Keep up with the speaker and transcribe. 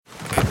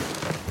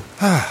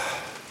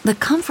The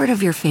comfort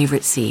of your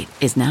favorite seat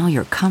is now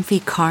your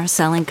comfy car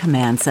selling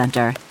command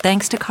center,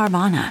 thanks to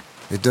Carvana.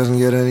 It doesn't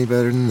get any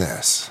better than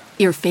this.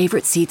 Your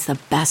favorite seat's the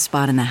best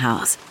spot in the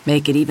house.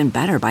 Make it even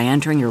better by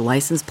entering your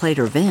license plate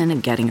or VIN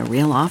and getting a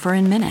real offer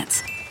in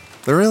minutes.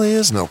 There really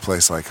is no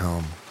place like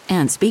home.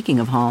 And speaking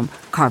of home,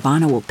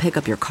 Carvana will pick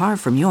up your car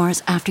from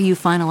yours after you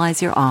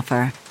finalize your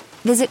offer.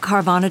 Visit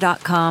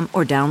Carvana.com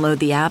or download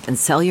the app and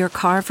sell your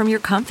car from your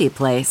comfy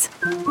place.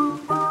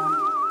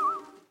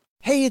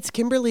 Hey, it's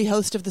Kimberly,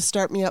 host of the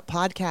Start Me Up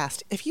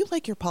podcast. If you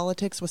like your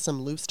politics with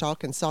some loose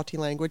talk and salty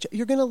language,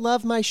 you're going to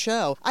love my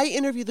show. I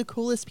interview the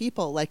coolest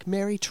people like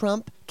Mary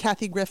Trump,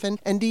 Kathy Griffin,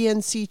 and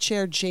DNC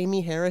Chair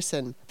Jamie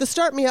Harrison. The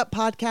Start Me Up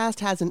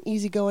podcast has an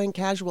easygoing,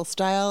 casual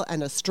style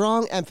and a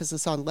strong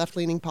emphasis on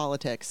left-leaning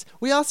politics.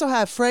 We also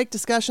have frank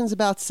discussions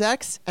about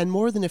sex and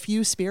more than a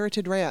few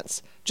spirited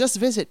rants. Just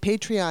visit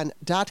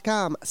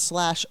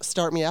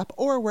patreon.com/startmeup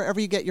or wherever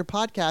you get your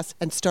podcasts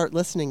and start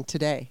listening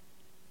today.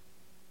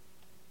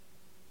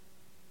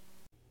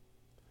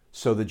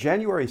 So the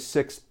January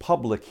 6th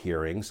public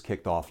hearings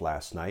kicked off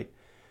last night,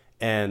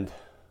 and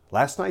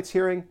last night's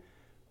hearing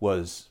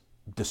was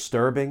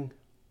disturbing,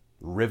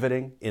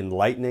 riveting,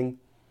 enlightening,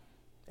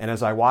 and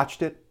as I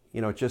watched it,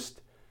 it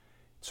just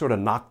sort of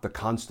knocked the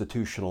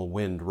constitutional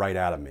wind right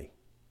out of me.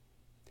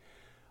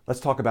 Let's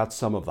talk about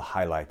some of the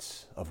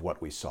highlights of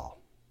what we saw.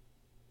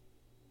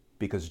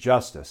 Because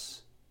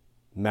justice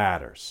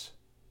matters.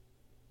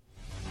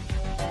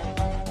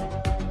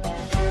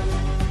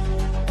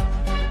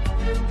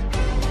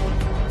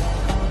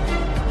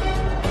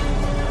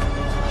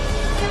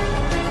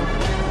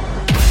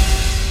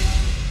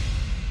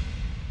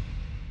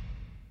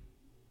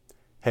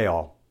 Hey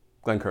all,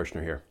 Glenn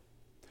Kirshner here.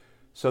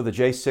 So the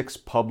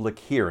J6 public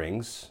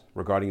hearings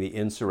regarding the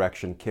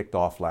insurrection kicked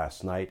off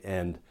last night,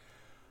 and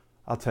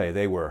I'll tell you,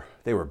 they were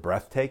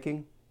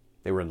breathtaking,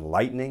 they were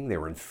enlightening, they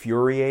were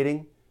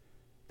infuriating,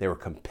 they were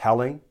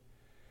compelling.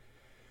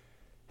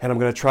 And I'm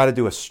going to try to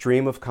do a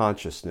stream of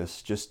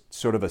consciousness, just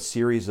sort of a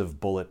series of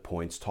bullet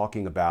points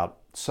talking about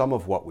some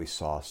of what we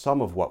saw,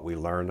 some of what we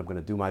learned. I'm going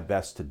to do my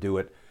best to do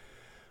it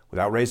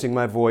without raising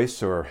my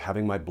voice or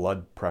having my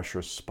blood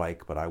pressure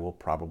spike, but I will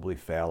probably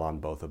fail on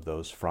both of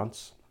those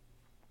fronts.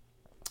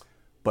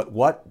 But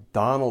what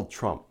Donald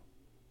Trump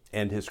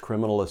and his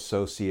criminal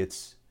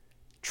associates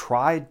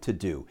tried to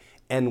do,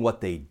 and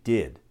what they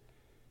did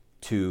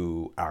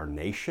to our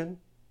nation,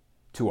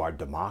 to our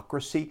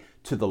democracy,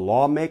 to the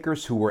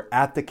lawmakers who were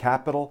at the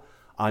Capitol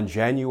on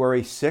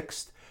January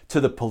 6th,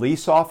 to the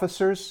police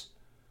officers,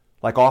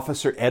 like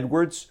Officer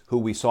Edwards, who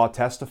we saw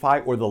testify,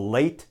 or the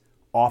late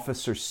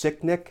Officer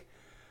Sicknick,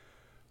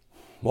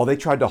 well, they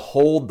tried to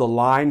hold the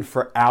line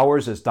for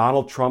hours as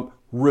Donald Trump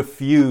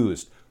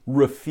refused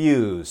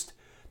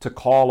to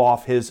call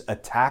off his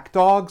attack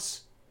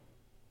dogs.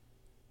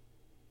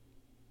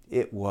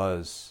 It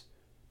was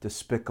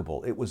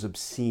despicable. It was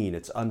obscene.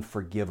 It's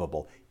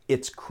unforgivable.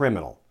 It's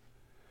criminal.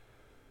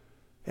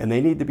 And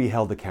they need to be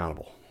held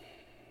accountable.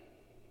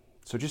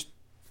 So just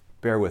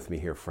bear with me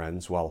here,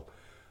 friends, while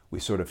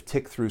we sort of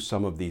tick through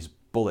some of these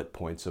bullet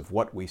points of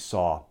what we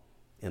saw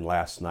in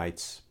last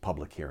night's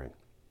public hearing.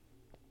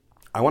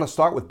 I want to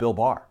start with Bill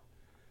Barr,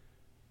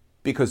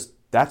 because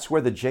that's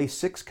where the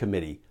J6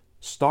 committee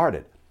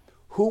started.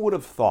 Who would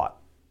have thought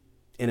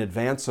in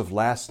advance of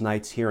last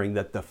night's hearing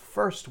that the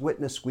first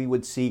witness we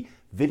would see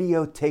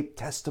videotape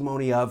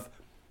testimony of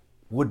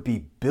would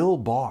be Bill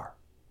Barr?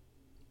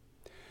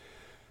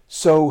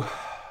 So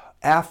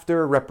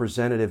after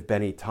Representative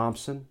Benny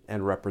Thompson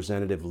and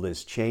Representative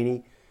Liz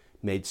Cheney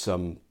made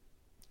some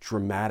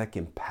dramatic,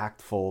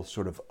 impactful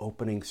sort of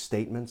opening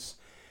statements,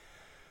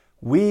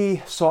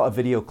 we saw a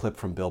video clip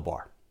from Bill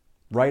Barr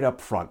right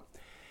up front.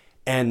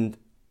 And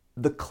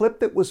the clip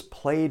that was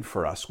played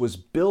for us was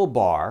Bill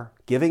Barr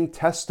giving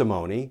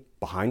testimony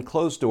behind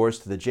closed doors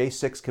to the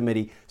J6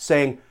 committee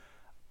saying,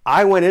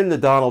 I went into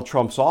Donald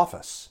Trump's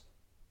office.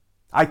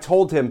 I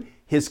told him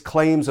his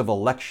claims of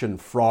election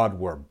fraud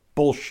were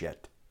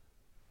bullshit.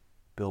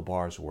 Bill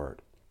Barr's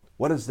word.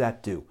 What does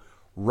that do?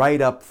 Right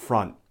up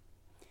front,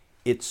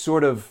 it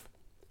sort of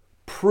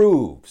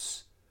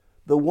proves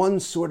the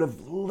one sort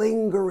of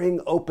lingering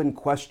open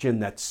question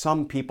that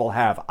some people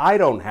have. I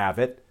don't have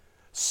it.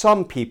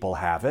 Some people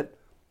have it,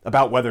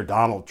 about whether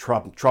Donald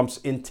Trump's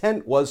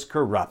intent was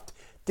corrupt.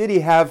 Did he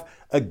have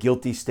a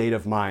guilty state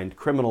of mind,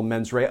 criminal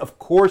mens rea? Of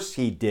course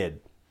he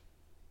did.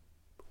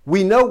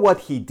 We know what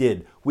he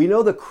did. We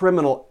know the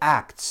criminal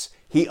acts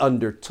he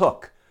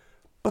undertook.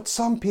 But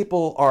some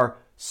people are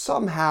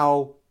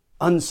somehow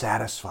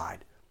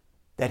unsatisfied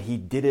that he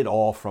did it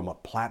all from a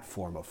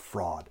platform of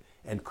fraud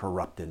and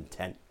corrupt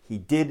intent. He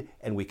did,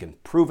 and we can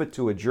prove it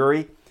to a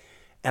jury.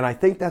 And I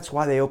think that's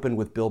why they opened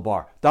with Bill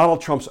Barr.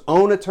 Donald Trump's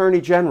own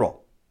attorney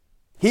general,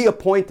 he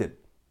appointed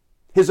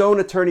his own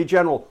attorney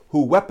general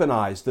who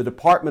weaponized the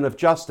Department of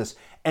Justice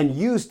and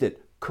used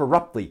it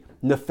corruptly,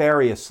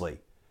 nefariously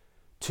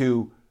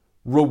to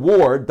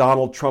reward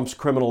Donald Trump's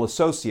criminal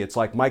associates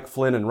like Mike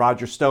Flynn and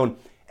Roger Stone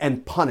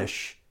and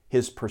punish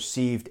his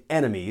perceived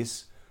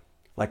enemies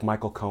like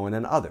Michael Cohen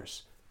and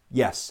others.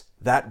 Yes,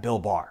 that Bill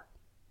Barr.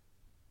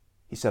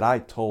 He said, I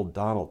told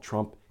Donald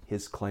Trump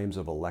his claims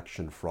of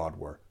election fraud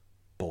were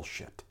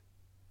bullshit.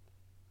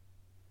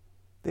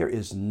 There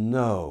is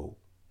no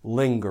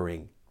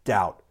lingering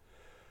doubt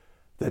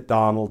that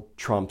Donald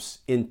Trump's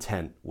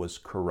intent was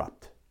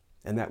corrupt,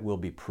 and that will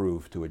be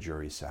proved to a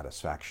jury's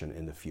satisfaction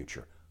in the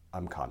future.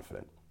 I'm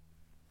confident.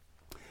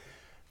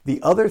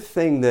 The other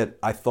thing that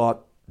I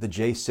thought the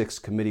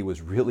J6 committee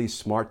was really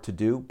smart to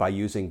do by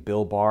using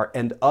Bill Barr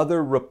and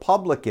other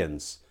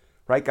Republicans,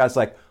 right? Guys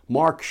like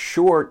Mark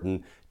Short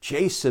and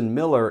Jason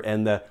Miller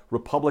and the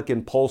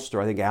Republican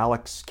pollster, I think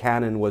Alex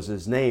Cannon was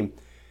his name.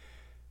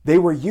 They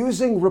were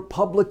using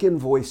Republican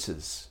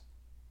voices,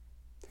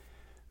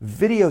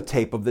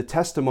 videotape of the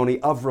testimony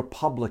of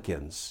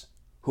Republicans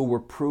who were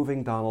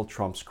proving Donald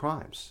Trump's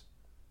crimes.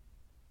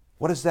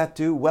 What does that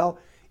do? Well,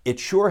 it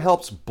sure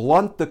helps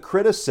blunt the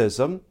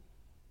criticism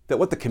that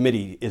what the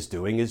committee is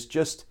doing is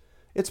just,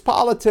 it's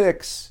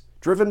politics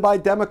driven by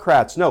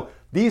Democrats. No,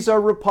 these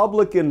are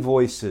Republican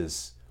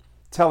voices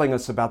telling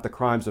us about the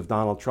crimes of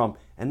Donald Trump,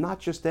 and not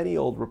just any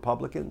old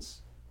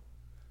Republicans.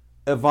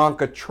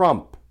 Ivanka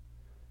Trump.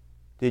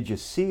 Did you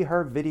see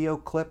her video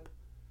clip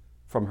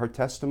from her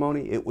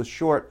testimony? It was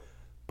short,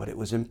 but it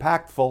was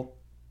impactful.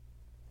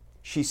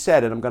 She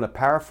said, and I'm going to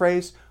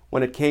paraphrase,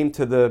 when it came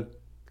to the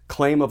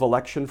claim of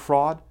election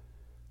fraud,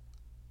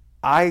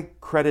 I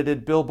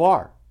credited Bill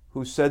Barr,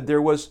 who said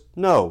there was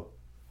no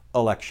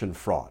election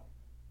fraud.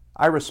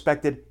 I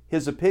respected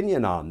his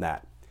opinion on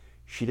that.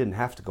 She didn't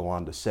have to go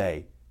on to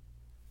say,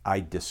 I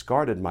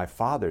discarded my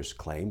father's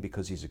claim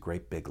because he's a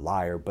great big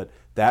liar, but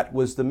that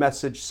was the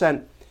message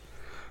sent.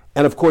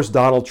 And of course,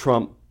 Donald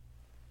Trump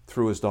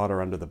threw his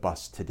daughter under the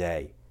bus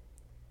today.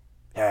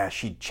 Yeah,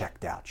 she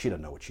checked out. She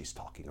doesn't know what she's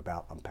talking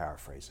about. I'm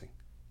paraphrasing.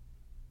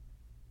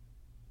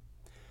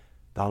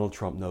 Donald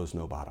Trump knows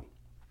no bottom.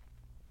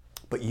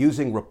 But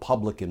using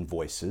Republican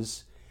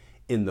voices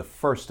in the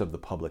first of the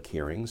public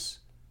hearings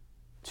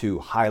to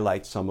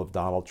highlight some of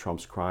Donald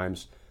Trump's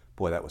crimes,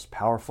 boy, that was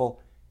powerful,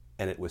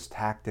 and it was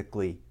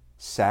tactically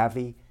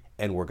savvy,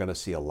 and we're going to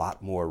see a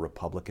lot more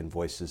Republican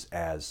voices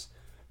as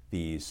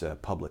these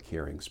public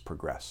hearings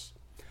progress.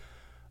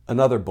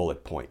 Another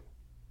bullet point.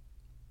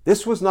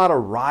 This was not a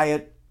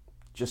riot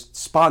just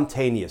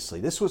spontaneously.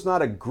 This was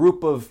not a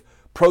group of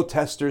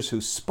protesters who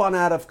spun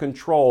out of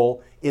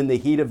control in the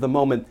heat of the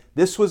moment.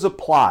 This was a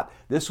plot.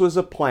 This was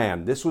a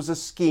plan. This was a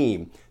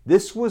scheme.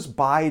 This was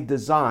by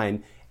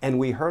design, and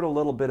we heard a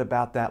little bit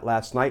about that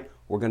last night.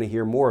 We're going to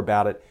hear more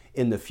about it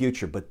in the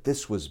future, but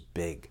this was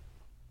big.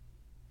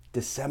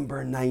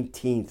 December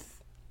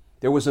 19th,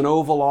 there was an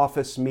Oval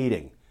Office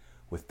meeting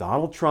with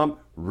Donald Trump,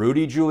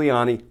 Rudy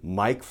Giuliani,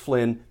 Mike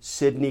Flynn,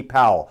 Sidney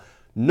Powell.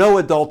 No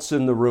adults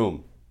in the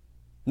room.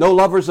 No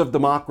lovers of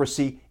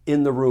democracy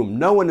in the room.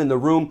 No one in the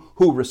room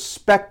who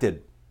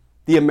respected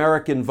the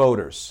American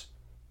voters.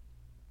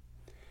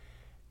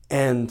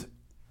 And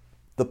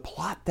the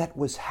plot that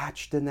was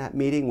hatched in that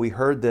meeting, we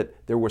heard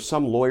that there were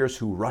some lawyers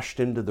who rushed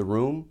into the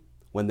room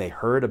when they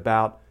heard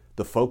about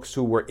the folks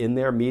who were in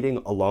their meeting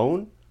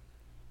alone.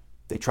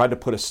 They tried to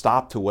put a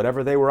stop to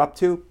whatever they were up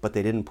to, but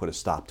they didn't put a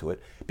stop to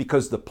it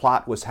because the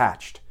plot was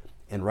hatched.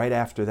 And right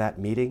after that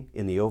meeting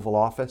in the Oval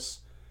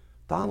Office,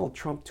 Donald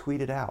Trump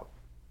tweeted out,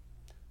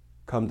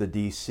 "Come to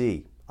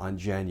D.C. on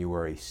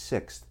January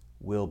 6th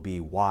will be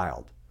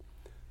wild."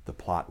 The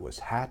plot was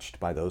hatched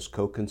by those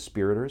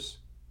co-conspirators,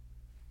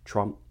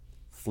 Trump,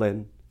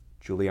 Flynn,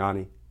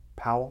 Giuliani,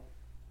 Powell,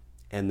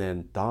 and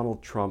then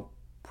Donald Trump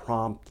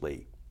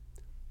promptly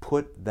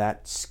put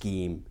that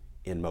scheme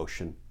in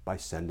motion by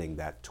sending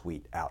that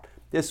tweet out.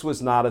 This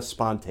was not a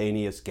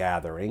spontaneous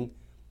gathering.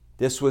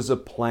 This was a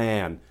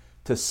plan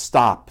to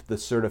stop the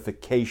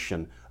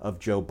certification of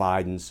Joe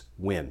Biden's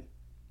win.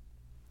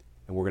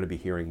 And we're going to be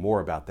hearing more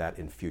about that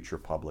in future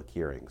public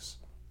hearings.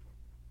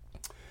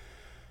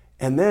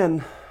 And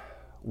then,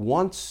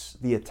 once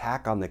the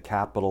attack on the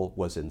Capitol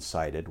was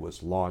incited,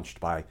 was launched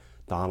by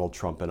Donald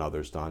Trump and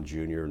others, Don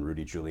Jr. and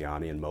Rudy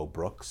Giuliani and Mo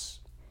Brooks,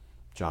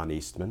 John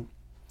Eastman,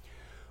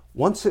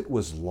 once it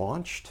was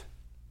launched,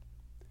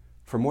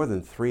 for more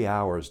than 3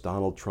 hours,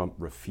 Donald Trump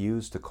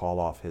refused to call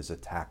off his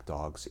attack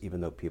dogs, even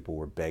though people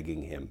were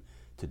begging him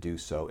to do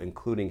so,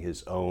 including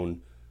his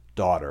own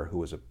daughter, who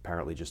was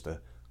apparently just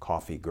a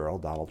coffee girl.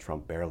 Donald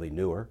Trump barely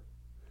knew her.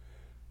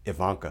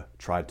 Ivanka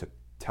tried to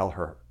tell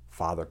her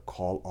father,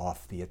 call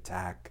off the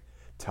attack,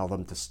 tell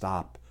them to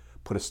stop,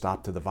 put a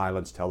stop to the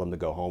violence, tell them to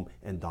go home,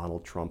 and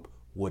Donald Trump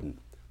wouldn't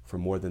for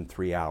more than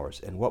 3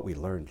 hours. And what we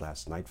learned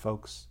last night,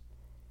 folks,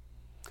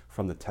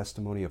 from the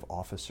testimony of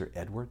Officer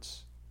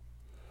Edwards,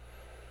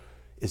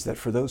 is that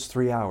for those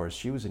 3 hours,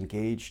 she was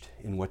engaged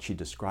in what she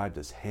described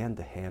as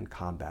hand-to-hand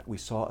combat. We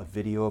saw a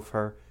video of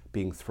her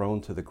being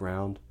thrown to the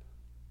ground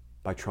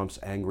by Trump's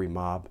angry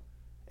mob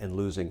and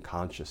losing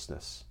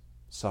consciousness,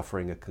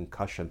 suffering a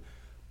concussion.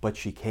 But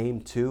she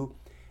came to,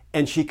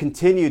 and she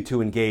continued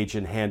to engage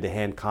in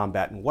hand-to-hand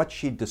combat. And what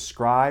she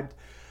described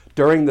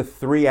during the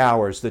 3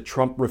 hours that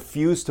Trump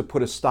refused to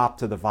put a stop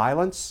to the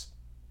violence,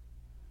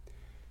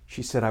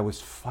 she said, I was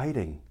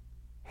fighting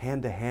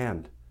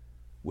hand-to-hand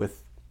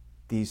with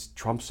these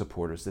Trump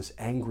supporters, this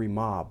angry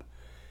mob.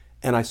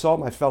 And I saw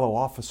my fellow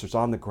officers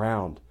on the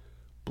ground,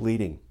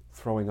 bleeding,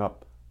 throwing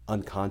up,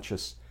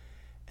 unconscious.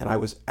 And I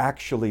was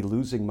actually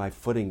losing my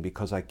footing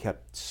because I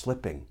kept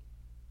slipping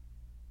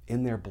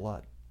in their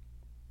blood.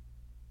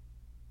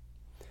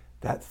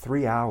 That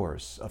 3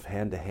 hours of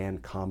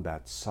hand-to-hand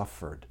combat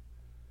suffered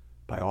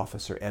by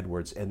Officer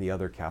Edwards and the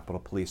other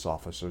Capitol Police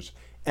officers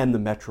and the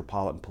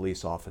Metropolitan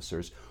Police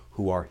officers,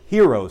 who are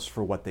heroes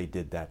for what they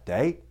did that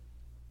day,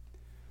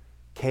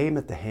 came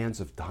at the hands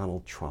of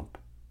Donald Trump.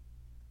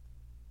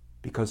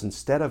 Because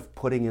instead of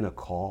putting in a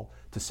call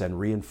to send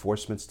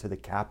reinforcements to the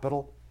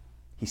Capitol,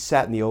 he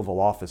sat in the Oval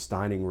Office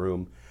dining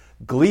room,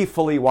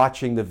 gleefully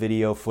watching the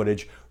video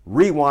footage,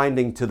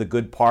 rewinding to the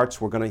good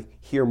parts. We're going to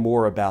hear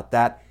more about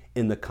that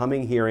in the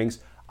coming hearings.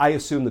 I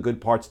assume the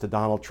good parts to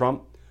Donald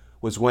Trump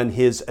was when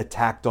his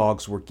attack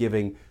dogs were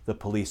giving the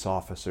police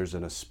officers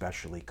an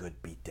especially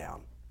good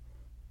beatdown.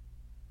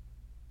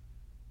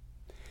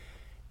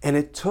 And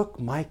it took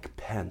Mike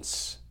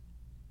Pence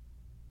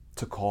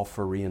to call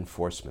for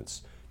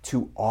reinforcements,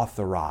 to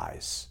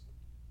authorize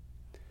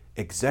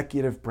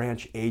executive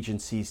branch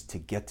agencies to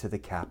get to the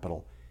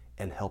Capitol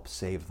and help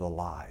save the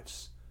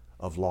lives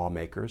of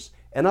lawmakers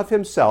and of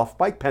himself.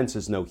 Mike Pence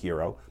is no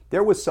hero.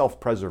 There was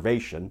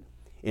self-preservation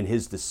in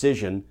his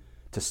decision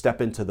to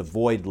step into the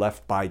void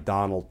left by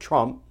Donald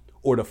Trump,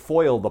 or to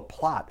foil the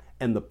plot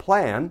and the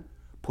plan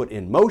put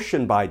in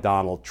motion by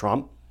Donald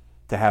Trump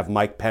to have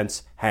Mike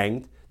Pence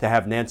hanged, to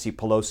have Nancy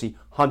Pelosi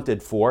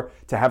hunted for,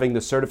 to having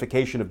the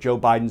certification of Joe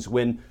Biden's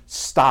win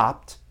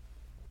stopped.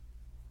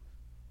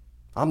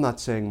 I'm not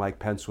saying Mike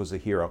Pence was a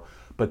hero,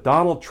 but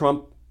Donald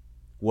Trump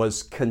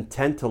was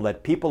content to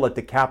let people at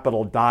the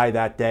Capitol die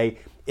that day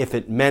if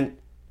it meant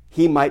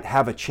he might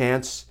have a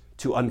chance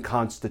to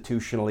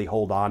unconstitutionally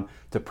hold on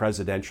to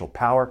presidential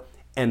power.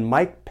 And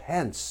Mike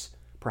Pence,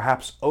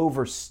 perhaps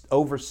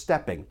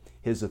overstepping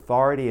his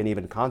authority and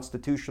even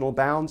constitutional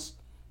bounds,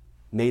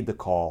 made the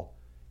call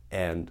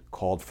and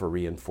called for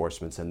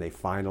reinforcements, and they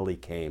finally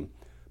came,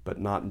 but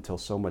not until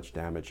so much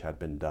damage had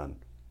been done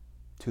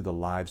to the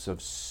lives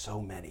of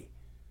so many,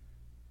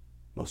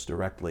 most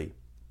directly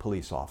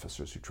police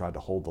officers who tried to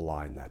hold the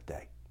line that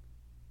day.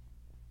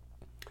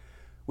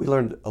 We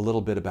learned a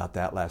little bit about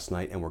that last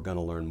night, and we're going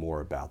to learn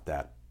more about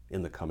that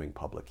in the coming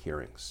public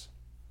hearings.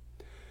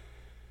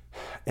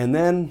 And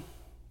then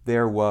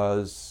there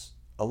was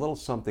a little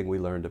something we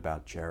learned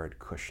about Jared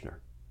Kushner.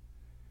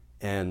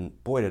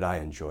 And boy, did I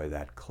enjoy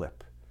that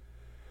clip.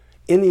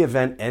 In the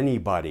event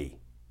anybody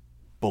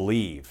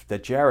believed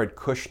that Jared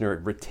Kushner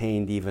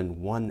retained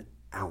even 1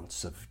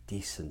 ounce of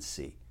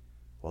decency,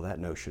 well, that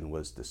notion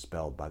was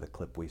dispelled by the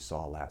clip we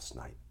saw last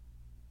night.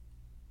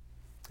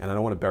 And I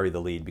don't want to bury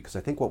the lead, because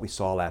I think what we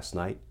saw last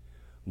night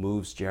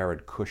moves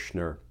Jared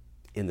Kushner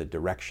in the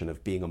direction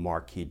of being a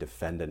marquee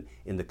defendant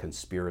in the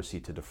conspiracy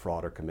to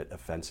defraud or commit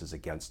offenses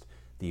against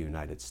the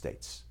United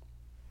States.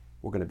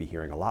 We're going to be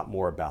hearing a lot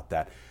more about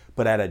that.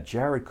 But out of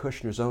Jared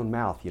Kushner's own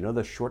mouth, you know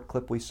the short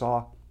clip we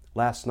saw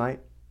last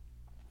night?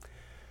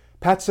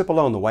 Pat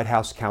Cipollone, the White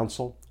House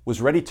counsel, was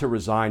ready to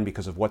resign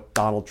because of what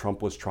Donald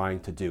Trump was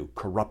trying to do,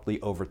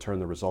 corruptly overturn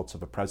the results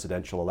of a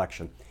presidential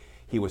election.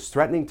 He was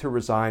threatening to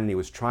resign, and he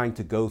was trying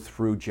to go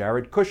through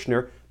Jared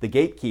Kushner, the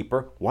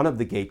gatekeeper, one of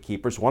the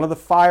gatekeepers, one of the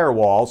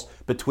firewalls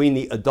between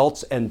the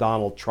adults and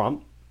Donald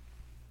Trump.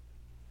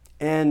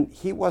 And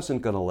he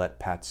wasn't going to let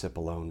Pat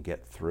Cipollone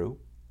get through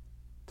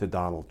to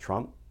Donald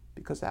Trump,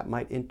 because that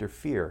might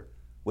interfere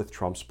with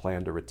Trump's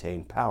plan to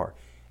retain power.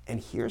 And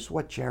here's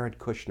what Jared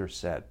Kushner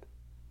said.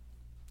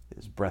 It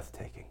is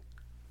breathtaking.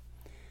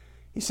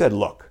 He said,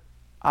 look,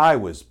 I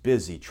was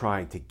busy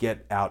trying to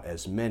get out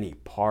as many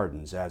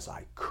pardons as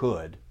I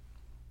could,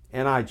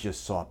 and I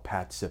just saw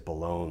Pat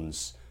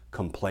Cipollone's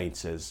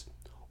complaints as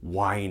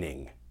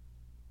whining.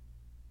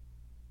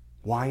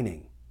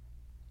 Whining.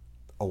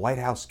 A White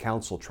House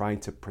counsel trying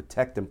to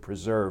protect and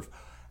preserve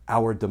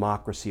our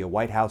democracy, a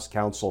White House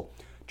counsel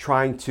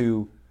trying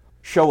to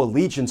show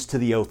allegiance to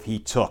the oath he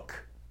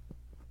took.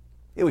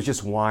 It was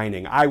just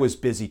whining. I was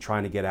busy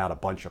trying to get out a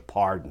bunch of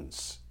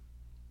pardons.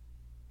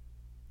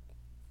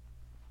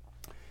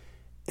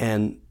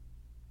 And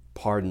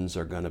pardons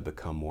are going to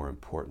become more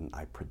important.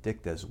 I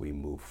predict as we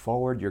move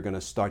forward, you're going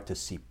to start to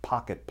see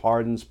pocket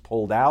pardons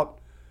pulled out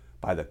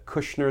by the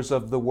Kushners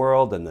of the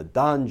world and the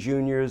Don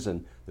Juniors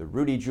and the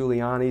Rudy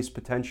Giulianis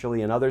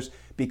potentially and others.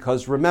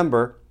 Because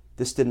remember,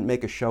 this didn't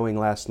make a showing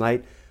last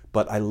night,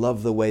 but I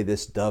love the way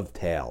this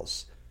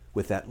dovetails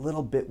with that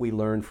little bit we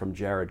learned from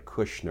Jared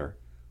Kushner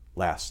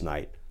last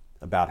night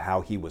about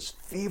how he was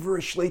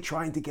feverishly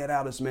trying to get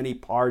out as many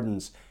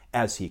pardons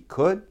as he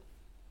could.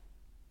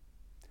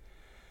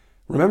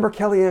 Remember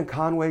Kellyanne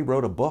Conway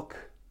wrote a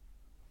book?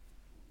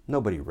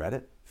 Nobody read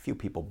it. Few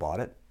people bought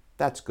it.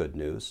 That's good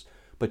news.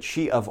 But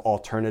she, of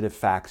Alternative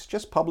Facts,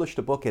 just published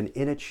a book, and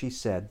in it she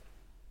said,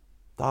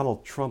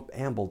 Donald Trump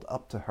ambled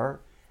up to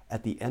her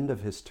at the end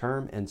of his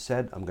term and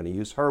said, I'm going to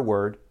use her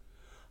word,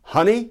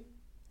 honey,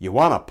 you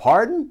want a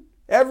pardon?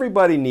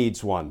 Everybody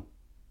needs one.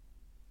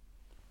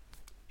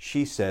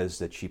 She says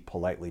that she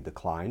politely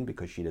declined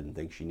because she didn't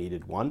think she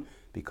needed one,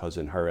 because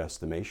in her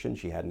estimation,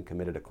 she hadn't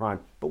committed a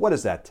crime. But what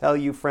does that tell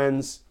you,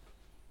 friends?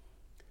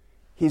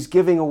 He's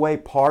giving away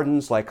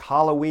pardons like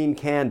Halloween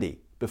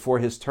candy before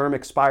his term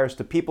expires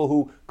to people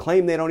who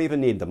claim they don't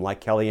even need them, like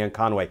Kellyanne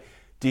Conway.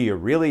 Do you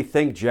really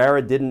think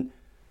Jared didn't,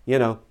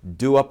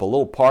 do up a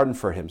little pardon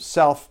for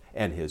himself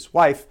and his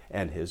wife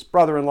and his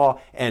brother-in-law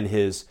and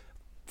his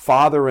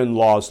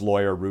father-in-law's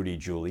lawyer, Rudy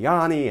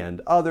Giuliani, and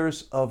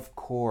others? Of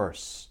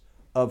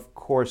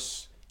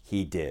course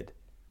he did.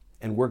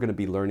 And we're going to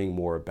be learning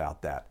more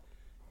about that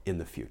in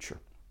the future.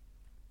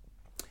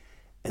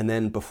 And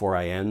then before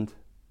I end,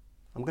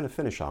 I'm going to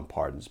finish on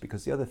pardons,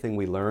 because the other thing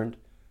we learned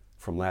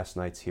from last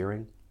night's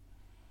hearing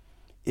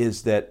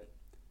is that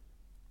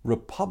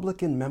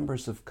Republican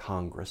members of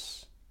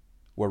Congress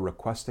were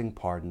requesting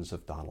pardons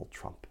of Donald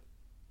Trump,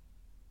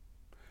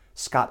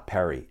 Scott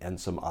Perry, and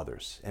some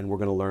others. And we're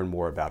going to learn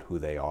more about who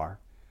they are.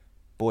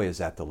 Boy, is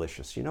that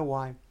delicious. You know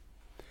why?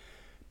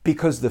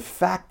 Because the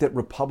fact that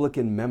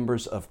Republican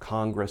members of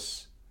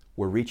Congress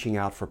were reaching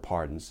out for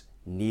pardons,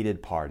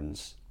 needed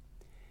pardons,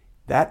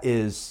 that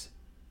is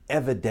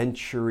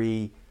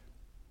evidentiary,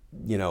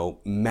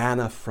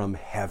 manna from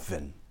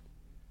heaven.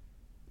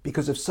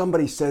 Because if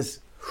somebody says,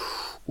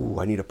 "Ooh,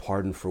 I need a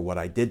pardon for what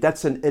I did,"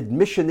 that's an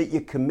admission that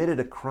you committed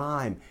a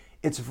crime.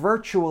 It's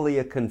virtually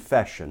a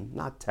confession,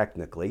 not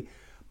technically,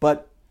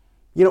 but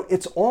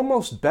it's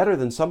almost better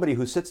than somebody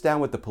who sits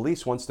down with the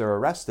police once they're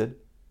arrested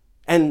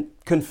and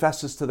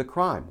confesses to the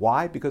crime.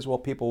 Why? Because,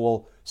 people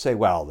will say,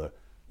 the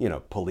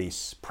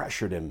police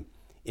pressured him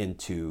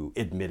into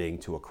admitting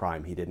to a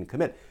crime he didn't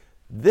commit.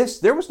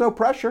 There was no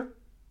pressure.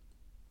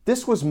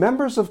 This was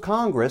members of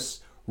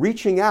Congress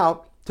reaching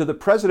out to the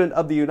President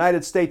of the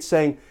United States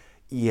saying,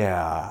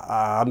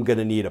 I'm going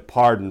to need a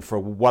pardon for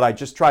what I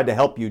just tried to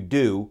help you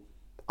do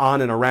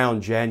on and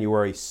around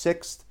January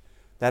 6th.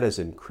 That is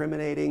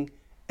incriminating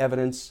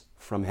evidence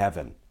from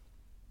heaven.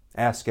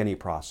 Ask any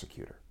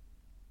prosecutor.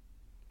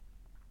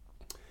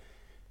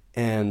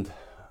 And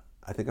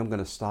I think I'm going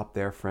to stop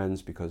there,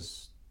 friends,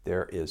 because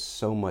there is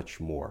so much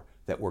more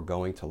that we're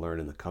going to learn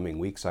in the coming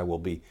weeks. I will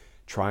be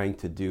trying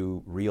to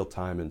do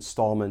real-time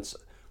installments,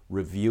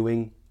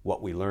 reviewing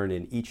what we learn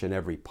in each and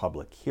every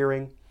public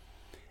hearing.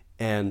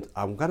 And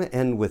I'm going to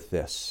end with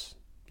this.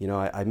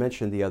 I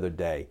mentioned the other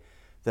day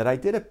that I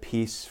did a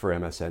piece for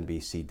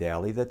MSNBC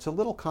Daily that's a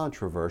little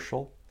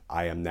controversial.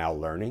 I am now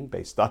learning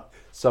based on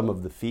some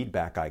of the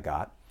feedback I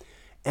got.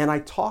 And I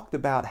talked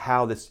about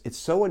how it's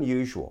so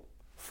unusual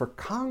for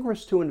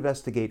Congress to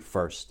investigate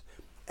first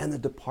and the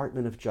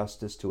Department of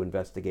Justice to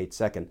investigate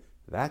second.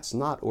 That's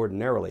not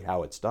ordinarily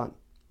how it's done.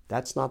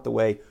 That's not the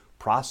way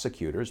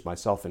prosecutors,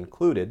 myself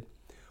included,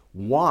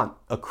 want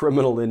a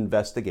criminal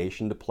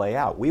investigation to play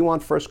out. We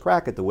want first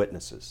crack at the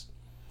witnesses.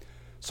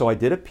 So I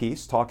did a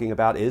piece talking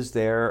about, is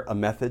there a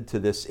method to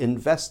this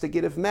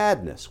investigative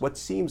madness, what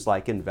seems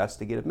like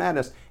investigative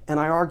madness? And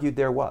I argued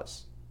there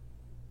was.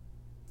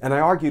 And I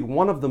argued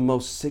one of the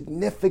most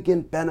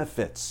significant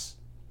benefits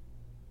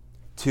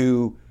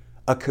to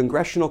a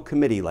congressional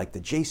committee like the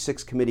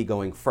J6 committee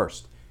going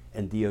first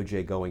and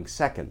DOJ going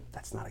second,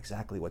 that's not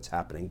exactly what's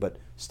happening, but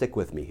stick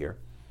with me here,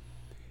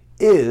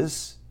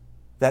 is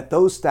that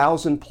those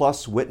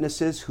 1,000+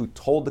 witnesses who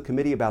told the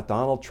committee about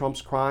Donald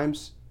Trump's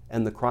crimes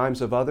and the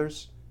crimes of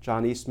others,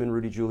 John Eastman,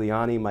 Rudy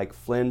Giuliani, Mike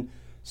Flynn,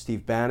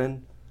 Steve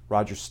Bannon,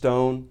 Roger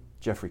Stone,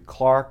 Jeffrey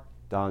Clark,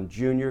 Don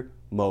Jr.,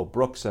 Mo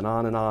Brooks, and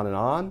on and on and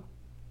on,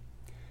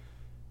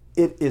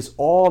 it is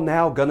all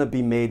now going to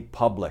be made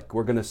public.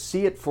 We're going to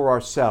see it for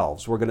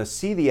ourselves. We're going to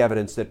see the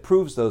evidence that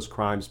proves those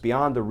crimes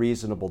beyond a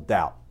reasonable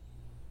doubt.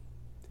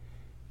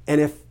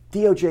 And if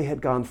DOJ had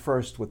gone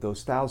first with those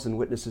 1,000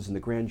 witnesses in the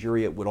grand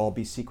jury, it would all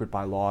be secret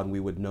by law and we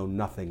would know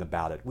nothing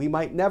about it. We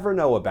might never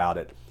know about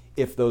it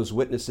if those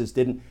witnesses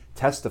didn't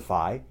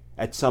testify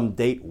at some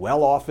date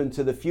well off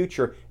into the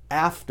future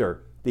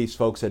after these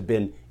folks had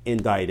been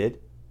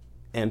indicted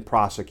and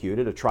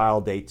prosecuted, a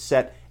trial date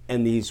set,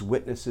 and these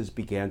witnesses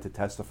began to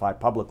testify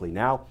publicly.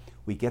 Now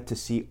we get to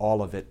see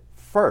all of it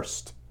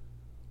first.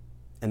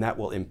 And that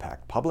will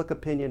impact public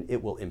opinion,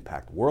 it will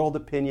impact world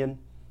opinion,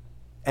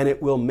 and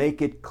it will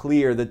make it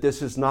clear that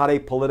this is not a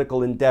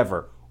political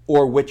endeavor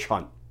or witch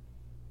hunt.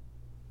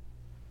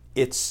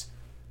 It's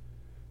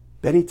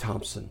Benny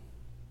Thompson,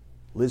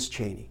 Liz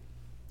Cheney,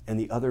 and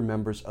the other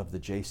members of the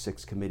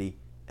J6 committee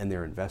and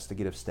their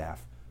investigative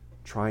staff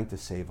trying to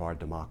save our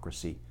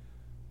democracy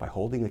by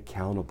holding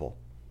accountable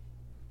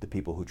the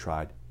people who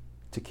tried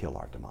to kill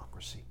our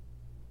democracy.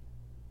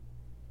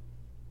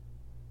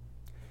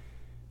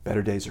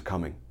 Better days are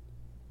coming,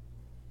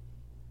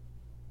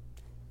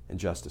 and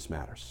justice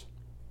matters.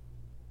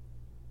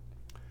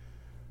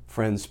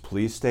 Friends,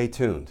 please stay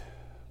tuned.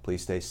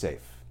 Please stay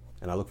safe.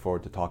 And I look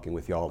forward to talking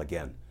with you all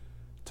again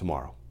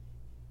tomorrow.